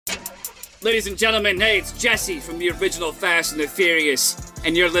Ladies and gentlemen, hey, it's Jesse from the original Fast and the Furious,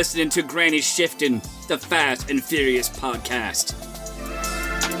 and you're listening to Granny Shifting, the Fast and Furious podcast.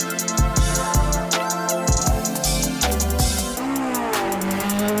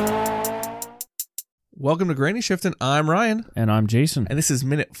 Welcome to Granny Shifting. I'm Ryan. And I'm Jason. And this is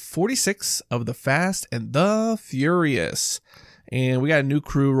minute 46 of the Fast and the Furious. And we got a new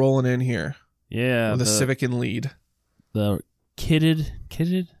crew rolling in here. Yeah. With a Civic in lead. The kitted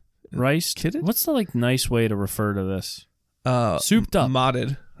rice? Kitted? What's the nice way to refer to this? Souped up.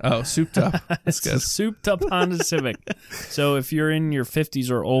 Modded. Oh, souped up. That's good. A souped up Honda Civic. So if you're in your 50s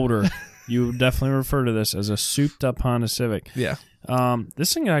or older, you would definitely refer to this as a souped up Honda Civic. Yeah.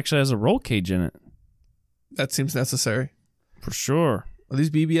 This thing actually has a roll cage in it. That seems necessary. For sure. Are these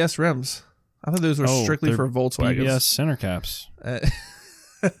BBS rims? I thought those were strictly for Volkswagens. BBS center caps.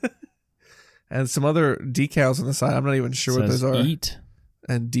 And some other decals on the side. I'm not even sure what those are. Eat.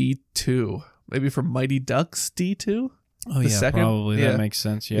 And D2. Maybe for Mighty Ducks D2? Oh, yeah, second? Probably. Yeah. That makes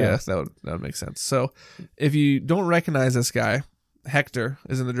sense. Yeah, that would make sense. So if you don't recognize this guy, Hector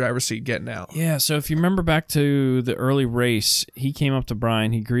is in the driver's seat getting out. Yeah, so if you remember back to the early race, he came up to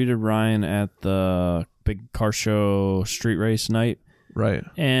Brian. He greeted Ryan at the big car show street race night. Right.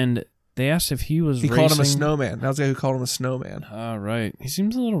 And they asked if he was racing. Called him a snowman. That was the guy who called him a snowman. Right. He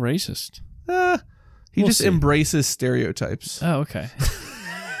seems a little racist. He just embraces stereotypes. Oh, okay.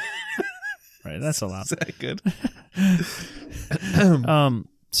 Right, that's a lot. Is that good?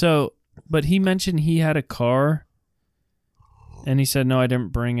 But he mentioned he had a car, and he said, no, I didn't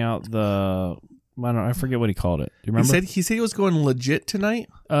bring out I forget what he called it. Do you remember? He said he was going legit tonight.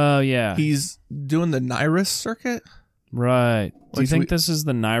 Oh, yeah. He's doing the Nyrus circuit. Right. Do you think this is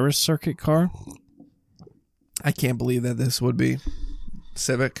the Nyrus circuit car? I can't believe that this would be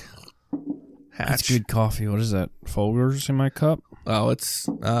Civic. Hatch. That's good coffee. What is that? Folgers in my cup? Oh, it's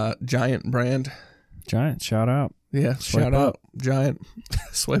Giant brand. Giant, shout out. Yeah, shout out. Giant.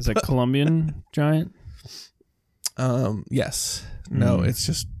 Swipe Is it Colombian Giant? Yes. No, it's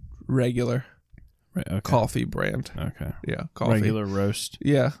just regular coffee brand. Okay. Yeah, coffee. Regular roast.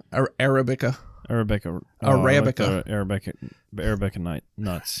 Yeah, Arabica. Arabica. Arabica. Arabica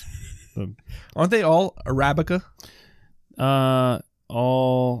nuts. Aren't they all Arabica?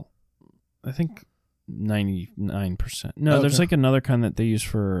 All, I think 99%. No, okay. There's another kind that they use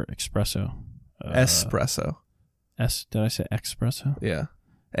for espresso. Espresso. Did I say espresso? Yeah.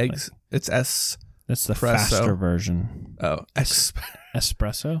 Eggs. It's S. That's the faster version. Oh,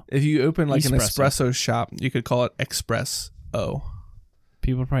 espresso? If you open an espresso shop, you could call it Express O.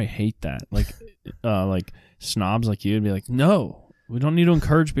 People probably hate that. Like snobs like you would be like, no, we don't need to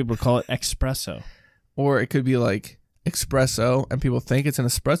encourage people to call it espresso. Or it could be like espresso, and people think it's an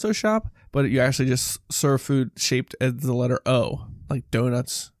espresso shop, but you actually just serve food shaped as the letter O, like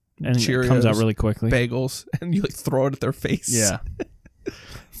donuts, and Cheerios, it comes out really quickly, bagels, and you throw it at their face. Yeah,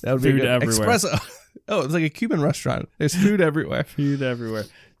 that would be good. Everywhere. Espresso. Oh, it's like a Cuban restaurant. There's food everywhere. Food everywhere.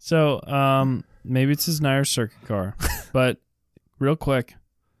 So maybe it's his Nyrus circuit car, but real quick,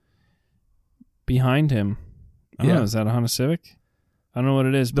 behind him, I don't know, is that a Honda Civic? I don't know what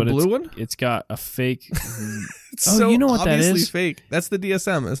it is, but the blue one? It's got a fake. You know what that is? Obviously fake. That's the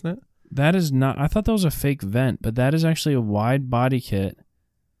DSM, isn't it? That is not. I thought that was a fake vent, but that is actually a wide body kit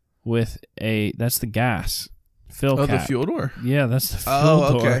with that's the gas fill cap. Oh, the fuel door? Yeah, that's the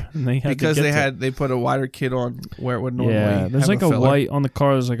fuel door. Okay. Because they put a wider kit on where it would normally there's have a white, on the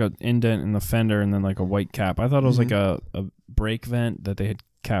car, there's like an indent in the fender and then like a white cap. I thought it was like a brake vent that they had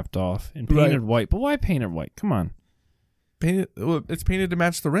capped off and painted white. But why paint it white? Come on. It's painted to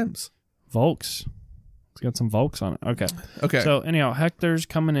match the rims. Volks. It's got some Volks on it. Okay. So anyhow, Hector's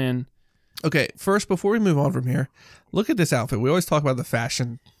coming in. Okay, first, before we move on from here, look at this outfit. We always talk about the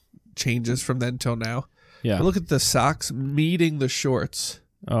fashion changes from then till now. Yeah. But look at the socks meeting the shorts.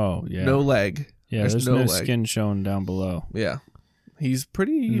 Oh, yeah. No leg. Yeah, there's no skin showing down below. Yeah. He's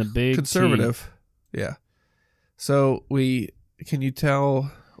pretty conservative. Yeah. So can you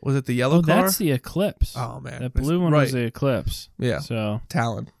tell... Was it the yellow car? That's the Eclipse. Oh, man. That blue one was the Eclipse. Yeah. So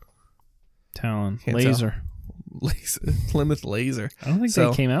Talon. Laser. Plymouth Laser. I don't think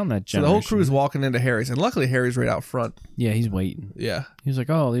they came out in that generation. So the whole crew is walking into Harry's, and luckily Harry's right out front. Yeah, he's waiting. Yeah. He's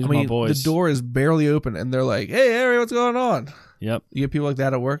like, oh, these are my boys. The door is barely open, and they're like, hey, Harry, what's going on? Yep. You get people like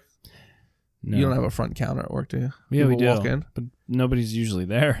that at work? No. You don't have a front counter at work, do you? Yeah, we do. Walk in? But nobody's usually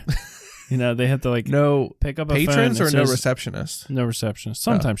there. They have to no pick up a patrons phone. Or no receptionist? No receptionist.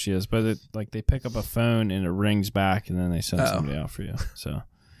 Sometimes she is, but they pick up a phone and it rings back, and then they send somebody out for you. So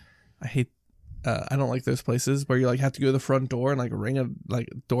I hate I don't like those places where you like have to go to the front door and like ring a like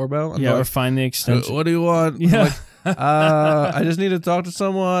doorbell. And Yeah, or like, find the extension. what do you want? Yeah. I'm like, I just need to talk to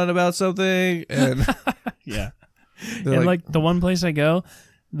someone about something. And Yeah. they're And like the one place I go,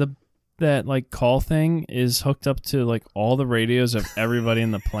 that like call thing is hooked up to like all the radios of everybody in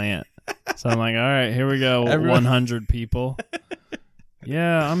the plant. So I'm like, all right, here we go. Everyone- 100 people.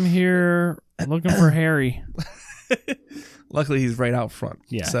 Yeah, I'm here looking for Harry. luckily he's right out front.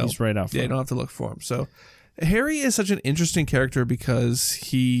 Yeah, so, he's right out front. Yeah, you don't have to look for him. So Harry is such an interesting character because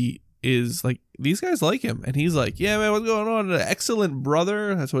he is like, these guys like him. And he's like, yeah, man, what's going on? An excellent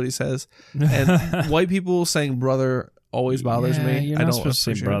brother. That's what he says. And white people saying brother always bothers Yeah, me. You're I not don't supposed to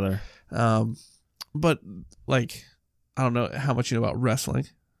say appreciate brother. it. But like, I don't know how much you know about wrestling,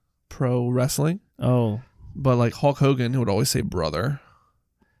 pro wrestling. Oh, But like Hulk Hogan would always say brother.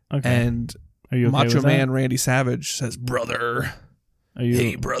 okay. And Are you okay Macho with Man that? Randy Savage says brother. Are you,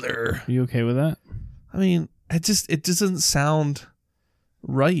 Hey, brother. Are you okay with that? I mean, it just doesn't sound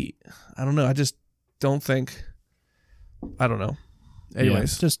right. I don't know. I just don't think. I don't know.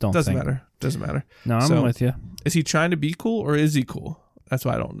 Anyways, Yeah, just don't doesn't think. matter. Doesn't matter. No, I'm So- with you. Is he trying to be cool or is he cool? That's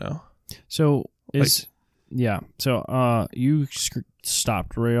what I don't know. So you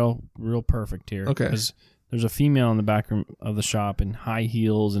stopped real perfect here. Okay. Because there's a female in the back room of the shop in high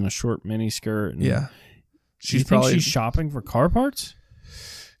heels and a short mini skirt. And Yeah, she's probably she's shopping for car parts.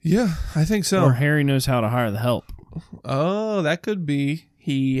 Yeah, I think so. Or Harry knows how to hire the help. Oh, that could be.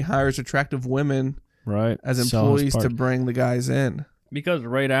 He hires attractive women Right. as Sell his employees to parts. bring the guys in. Because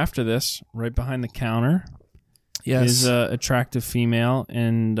right after this, right behind the counter, Yes. is a attractive female,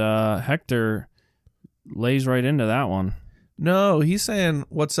 and Hector lays right into that one. No, he's saying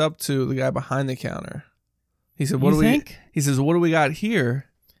what's up to the guy behind the counter. He said, You think? He says, what do we got here?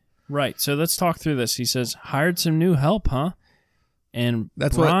 Right. So let's talk through this. He says, hired some new help, huh? And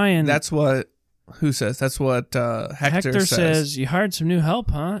That's Brian, what who says? That's what Hector says, you hired some new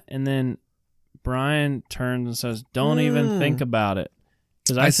help, huh? And then Brian turns and says, don't even think about it.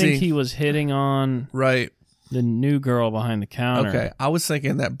 Because I think see. he was hitting on Right. the new girl behind the counter. Okay. I was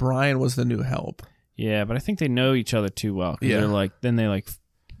thinking that Brian was the new help. Yeah, but I think they know each other too well. 'Cause Yeah. they're like, then they like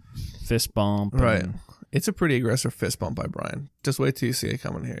fist bump. Right. and- It's a pretty aggressive fist bump by Brian. Just wait till you see it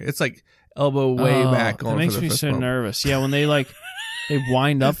coming here. It's like elbow way back That going makes for the me fist so bump. nervous. Yeah, when they they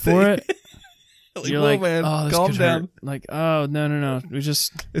wind up for it, you're whoa, like, man, oh, this calm could down. hurt. Like, oh, no. We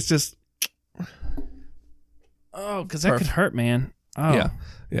just, It's just because that could hurt, man. Oh. yeah.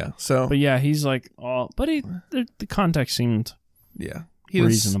 Yeah. So But yeah, he's like, oh, but the context seemed yeah.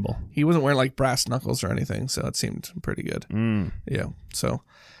 reasonable. He wasn't wearing like brass knuckles or anything, so it seemed pretty good. Mm, Yeah. So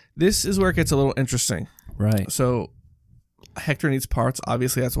this is where it gets a little interesting. right. So Hector needs parts.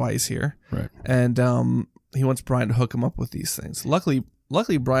 Obviously, that's why he's here. Right. And he wants Brian to hook him up with these things. Luckily,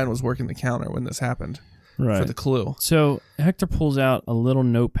 Brian was working the counter when this happened for Right. the clue. So Hector pulls out a little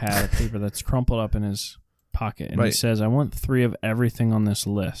notepad of paper that's crumpled up in his pocket, and he Right. says, I want 3 of everything on this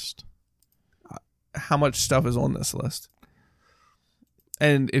list. How much stuff is on this list?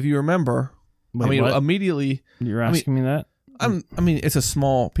 And if you remember, Wait, what? immediately, You're asking me that? it's a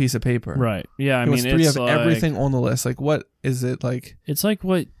small piece of paper. Right. Yeah, I He mean, wants 3 it's of like, everything on the list. Like, what is it like? It's like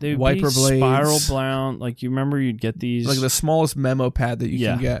what they would Wiper be blades. spiral bound. Like, you remember you'd get these. Like the smallest memo pad that you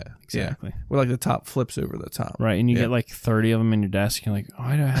Yeah, can get. exactly. Yeah. Where like the top flips over the top. Right, and you Yeah. get like 30 of them in your desk. You're like,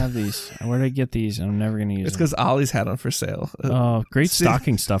 why do I have these? Where did I get these? I'm never going to use It's them. because Ollie's had them for sale. Oh, great Six-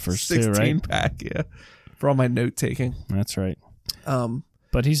 stocking stuffers too, 16 right? pack, yeah. For all my note taking. That's right. Um,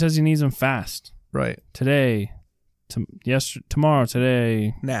 But he says he needs them fast. right. Today, tomorrow,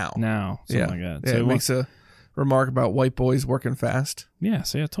 today, Now. now, something like that. Yeah, So it he makes a remark about white boys working fast. yeah,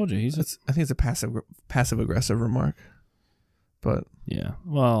 see, I told you. I think it's a passive aggressive remark. But Yeah.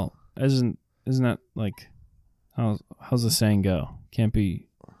 Well, isn't that like how's the saying go? Can't be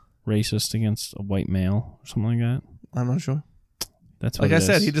racist against a white male or something like that. I'm not sure. That's what Like it I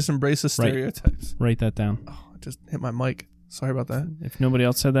said, is. he just embraces Right. stereotypes. Write that down. Oh, I just hit my mic. Sorry about that. If nobody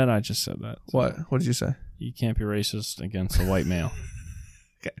else said that, I just said that. So What? What did you say? You can't be racist against a white male.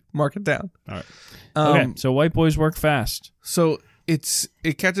 Okay, mark it down. All right. Okay. Um, So white boys work fast. So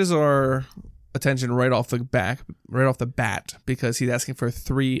it catches our attention right off the bat because he's asking for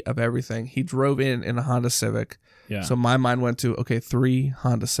 3 of everything. He drove in a Honda Civic. Yeah. So my mind went to 3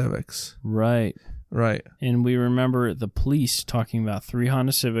 Honda Civics. Right. Right. And we remember the police talking about 3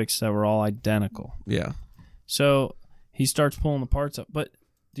 Honda Civics that were all identical. Yeah. So he starts pulling the parts up. But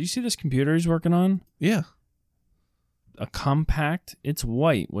do you see this computer he's working on? Yeah. A compact. It's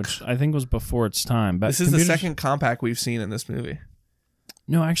white, which I think was before its time. But This is the computers- second compact we've seen in this movie.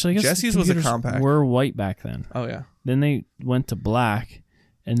 No, actually, I guess Jesse's the was a computers compact. were white back then. Oh yeah. Then they went to black,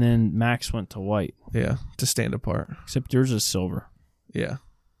 and then Max went to white. Yeah, to stand apart. Except yours is silver. Yeah.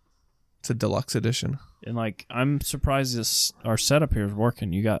 It's a deluxe edition. And like, I'm surprised our setup here is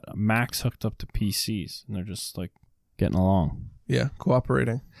working. You got Max hooked up to PCs, and they're just like getting along. Yeah,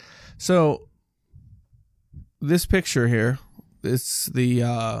 cooperating. So this picture here, it's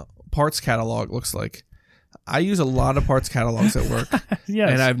the parts catalog. Looks like I use a lot of parts catalogs at work.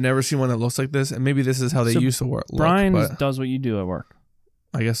 Yes. And I've never seen one that looks like this. And maybe this is how they used to work. Brian does what you do at work.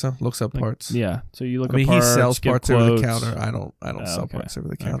 I guess so. Looks up parts. Yeah. So you look I mean, up parts. he sells parts over quotes. the counter. I don't sell parts over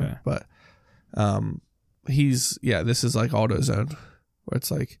the counter. Okay. But this is like AutoZone, where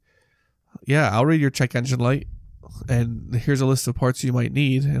it's like, yeah, I'll read your check engine light, and here's a list of parts you might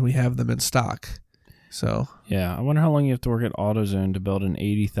need, and we have them in stock. So yeah, I wonder how long you have to work at AutoZone to build an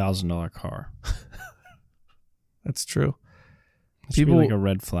 $80,000 car. That's true. It should be like a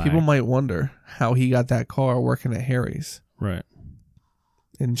red flag. People might wonder how he got that car working at Harry's. Right.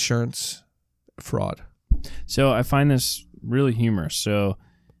 Insurance fraud. So I find this really humorous. So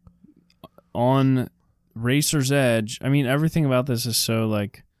on Racer's Edge, I mean, everything about this is so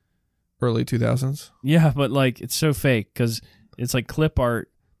like early 2000s. Yeah, but like it's so fake because it's like clip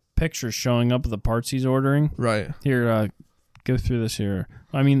art pictures showing up of the parts he's ordering. Right. Here, go through this here.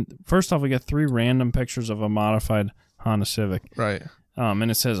 I mean, first off, we got 3 random pictures of a modified Honda Civic. Right. And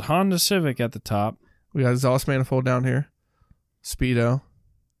it says Honda Civic at the top. We got exhaust manifold down here. Speedo.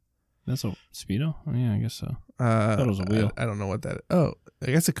 That's a Speedo? Oh, yeah, I guess so. I thought it was a wheel. I don't know what that is. Oh,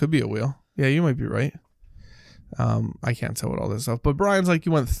 I guess it could be a wheel. Yeah, you might be right. I can't tell what all this stuff. But Brian's like,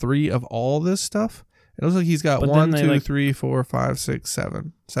 you want 3 of all this stuff? It looks like he's got 1, 2, 3, 4, 5, 6,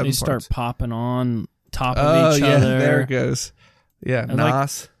 7. 7 They start parts. popping on top of each other. There it goes. Yeah, and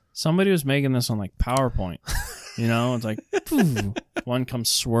NOS. Like, somebody was making this on like PowerPoint. You know, it's like poof, one comes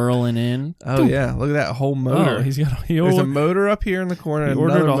swirling in. Oh yeah, look at that whole motor. Oh, There's a motor up here in the corner. He And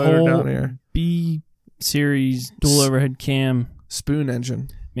ordered another a motor whole down here. B series dual overhead cam spoon engine.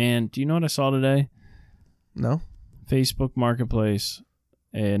 Man, do you know what I saw today? No. Facebook Marketplace,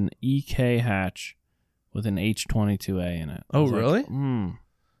 an EK hatch with an H22A in it. Oh really?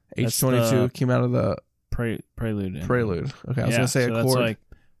 H22 came out of the Prelude. Prelude. Okay, I was gonna say Accord. That's like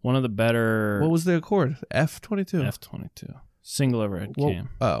one of the better. What was the Accord? F22. F22. Single overhead cam.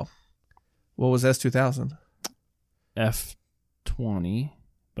 Oh. What was S2000? F20,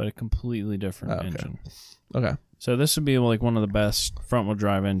 but a completely different engine. Okay. So this would be like one of the best front wheel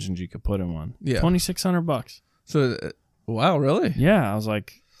drive engines you could put in one. Yeah. $2,600. So, wow, really? Yeah, I was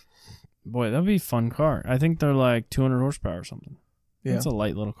like, boy, that'd be a fun car. I think they're like 200 horsepower or something. Yeah. It's a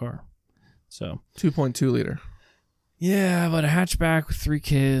light little car. So 2.2 liter. Yeah, but a hatchback with 3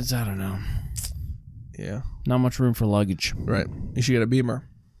 kids, I don't know. Yeah. Not much room for luggage. Right. You should get a Beamer.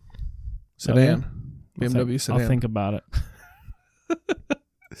 Sedan. BMW sedan. I'll think about it.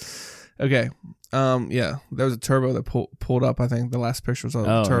 Okay. Yeah. There was a turbo that pulled up, I think. The last picture was on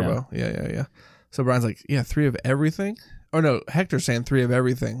the turbo. Yeah. So Brian's like, yeah, 3 of everything? Or no, Hector's saying 3 of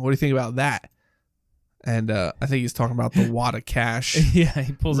everything. What do you think about that? And I think he's talking about the wad of cash. Yeah,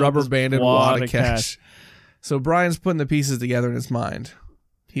 he pulls rubber banded wad of cash. So Brian's putting the pieces together in his mind.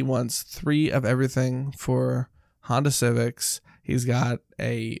 He wants 3 of everything for Honda Civics. He's got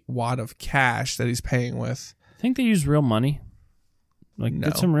a wad of cash that he's paying with. I think they use real money. Like,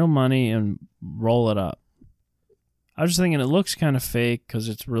 get some real money and roll it up. I was just thinking it looks kind of fake because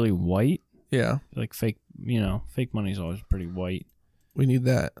it's really white. Yeah. Like fake, fake money is always pretty white. We need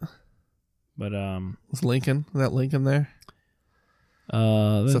that. But, is Lincoln? Is that Lincoln there?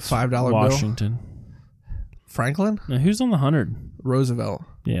 That's it's a $5 Washington. bill. Franklin? Now, who's on the 100? Roosevelt.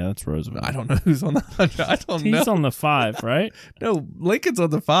 Yeah, that's Roosevelt. I don't know who's on the 100. I don't know. He's on the 5, right? No, Lincoln's on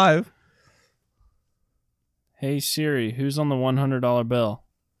the 5. Hey Siri, who's on the $100 bill?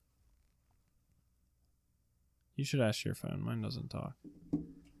 You should ask your phone. Mine doesn't talk.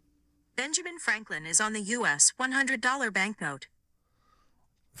 Benjamin Franklin is on the U.S. $100 banknote.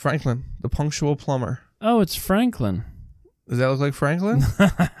 Franklin, the punctual plumber. Oh, it's Franklin. Does that look like Franklin?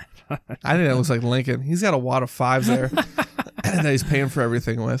 I think that looks like Lincoln. He's got a wad of 5s there that he's paying for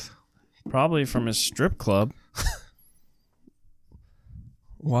everything with. Probably from his strip club.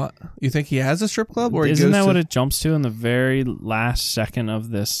 What? You think he has a strip club? Or Isn't that what it jumps to in the very last second of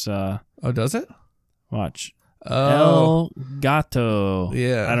this? Oh, does it? Watch. Oh. El Gato.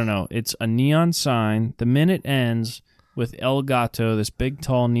 Yeah. I don't know. It's a neon sign. The minute ends with El Gato, this big,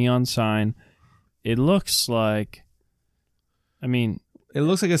 tall neon sign. It looks like... It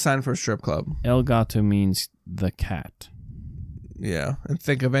looks like a sign for a strip club. El Gato means the cat. Yeah. And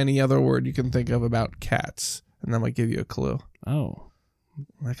think of any other word you can think of about cats. And that might give you a clue. Oh.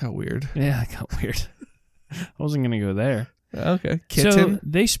 That got weird. Yeah, that got weird. I wasn't going to go there. Okay. So Kitten.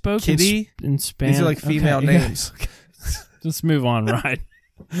 they spoke Kitty? in Spanish. These are like female names. Let's move on, right?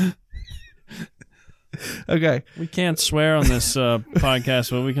 Okay. We can't swear on this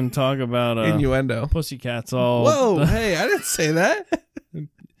podcast, but we can talk about Innuendo. pussycats all. Whoa, hey, I didn't say that.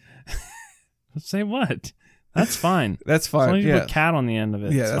 Say what? That's fine. That's As long fine. as you Yeah. put cat on the end of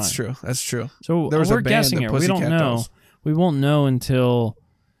it. Yeah, it's that's fine. true. That's true. So There was a we're band, guessing the here. We don't Pussycat know. Dolls. We won't know until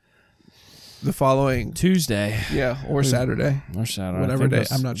The following, Tuesday or Saturday. or Saturday. I Whatever think day,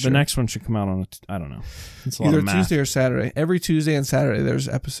 that's- I'm not sure. The next one should come out on I don't know. It's a lot Either of math. Tuesday or Saturday. Every Tuesday and Saturday, there's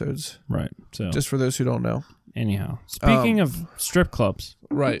episodes. Right. So Just for those who don't know. anyhow, speaking of strip clubs.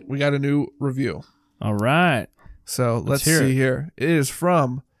 Right. We got a new review. All right. So let's hear see it. here. It is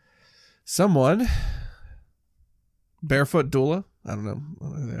from someone, Barefoot Doula. I don't know.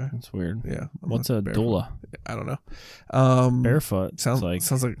 There. That's weird. Yeah. I'm What's not a barefoot. doula? I don't know. Barefoot. Sounds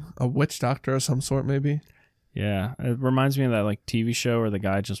It's like a witch doctor of some sort, maybe. Yeah, it reminds me of that like TV show where the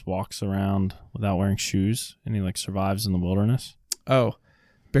guy just walks around without wearing shoes and he like survives in the wilderness. Oh,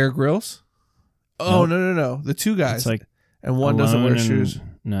 Bear Grylls. Oh Nope. no! The two guys, It's like and one doesn't wear alone and- shoes.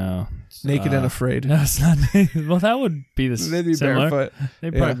 No, it's, Naked and afraid. No, it's not. Well, that would be the They'd be similar. barefoot.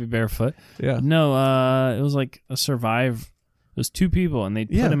 They'd Yeah. probably be barefoot. Yeah. No, it was like a survive. It was two people, and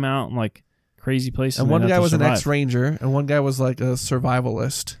they'd Yeah. put him out in like crazy places. And they'd one have guy to was an survive. ex-ranger, and one guy was like a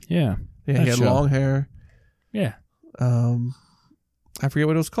survivalist. Yeah, Yeah, That he had show. long hair. yeah, I forget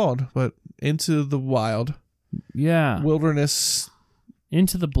what it was called, but Into the Wild, yeah. Wilderness.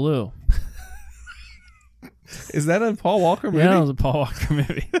 Into the Blue. Is that a Paul Walker movie? Yeah, that was a Paul Walker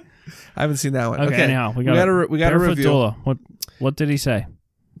movie. I haven't seen that one. Okay, anyhow, we got a Barefoot review. Doula. What did he say?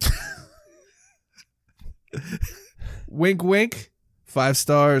 Wink, wink. 5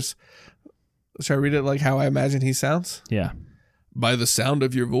 stars. Should I read it like how I imagine he sounds? Yeah. By the sound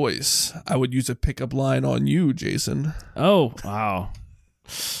of your voice, I would use a pickup line on you, Jason. Oh, wow.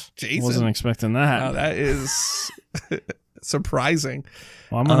 Jason. Wasn't expecting that. Wow, that is surprising.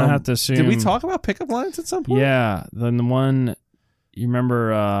 Well, I'm gonna have to assume. Did we talk about pickup lines at some point? Yeah, then the one you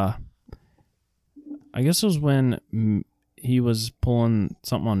remember. I guess it was when he was pulling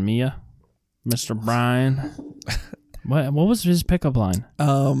something on Mia, Mr. Brian. What was his pickup line?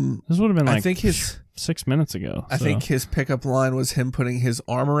 This would have been like I think his 6 minutes ago. I think his pickup line was him putting his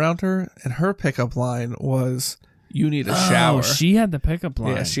arm around her, and her pickup line was "You need a shower." Oh, she had the pickup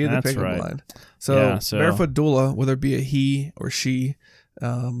line. Yeah, she had That's the pickup right. line. So, Yeah, so- Barefoot Doula, whether it be a he or she,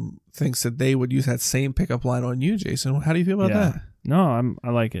 thinks that they would use that same pickup line on you, Jason. How do you feel about Yeah. that? No, I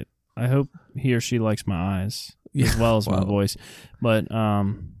like it. I hope he or she likes my eyes Yeah, as well as my well. voice. But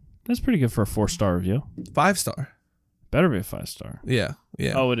that's pretty good for a 4-star review. 5-star. Better be a 5-star. Yeah,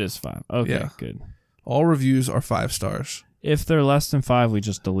 yeah. Oh, it is 5. Okay, Yeah. good. All reviews are 5 stars. If they're less than 5, we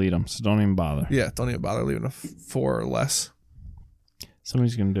just delete them. So don't even bother. Yeah, don't even bother leaving a 4 or less,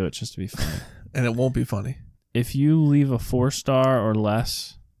 Somebody's gonna do it just to be funny. and it won't be funny. If you leave a 4-star or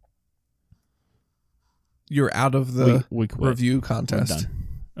less, You're out of the we quit. review We're contest, done.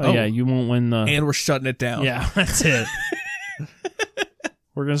 Oh, Oh. yeah, you won't win the. and we're shutting it down. Yeah, that's it.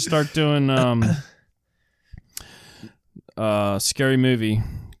 We're gonna start doing scary movie.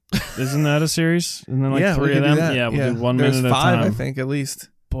 Isn't that a series? Isn't there like yeah, 3 we of can them? do that. Yeah, we'll do 1 There's minute at a 5, time. I think, at least.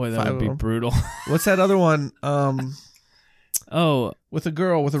 Boy, that 5 would of be them. brutal. What's that other one? Oh, With a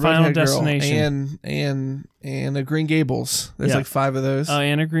girl, with a Final redhead girl, Destination. and a Green Gables. There's Yeah. like 5 of those.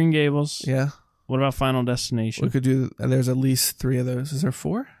 Anna Green Gables. Yeah, What about Final Destination? we could do. There's at least 3 of those. Is there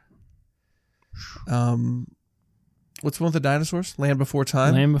 4? What's the one with the dinosaurs? Land Before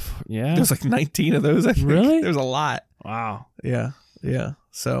Time. Land Before. Yeah. There's like 19 of those. I think. Really? There's a lot. Wow. Yeah, yeah.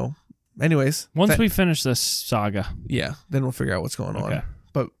 So, anyways, Once we finish this saga. yeah, then we'll figure out what's going on. Okay.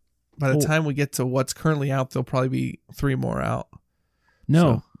 But by the Cool. time we get to what's currently out, there'll probably be 3 more out.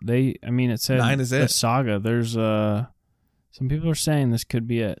 No, So- it said 9 is the it. saga. There's some people are saying this could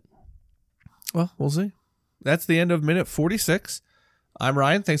be it. Well, we'll see. That's the end of minute 46. I'm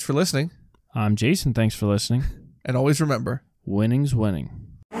Ryan. Thanks for listening. I'm Jason. Thanks for listening. And always remember, Winning's winning.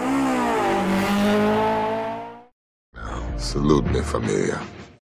 Salute me, familia.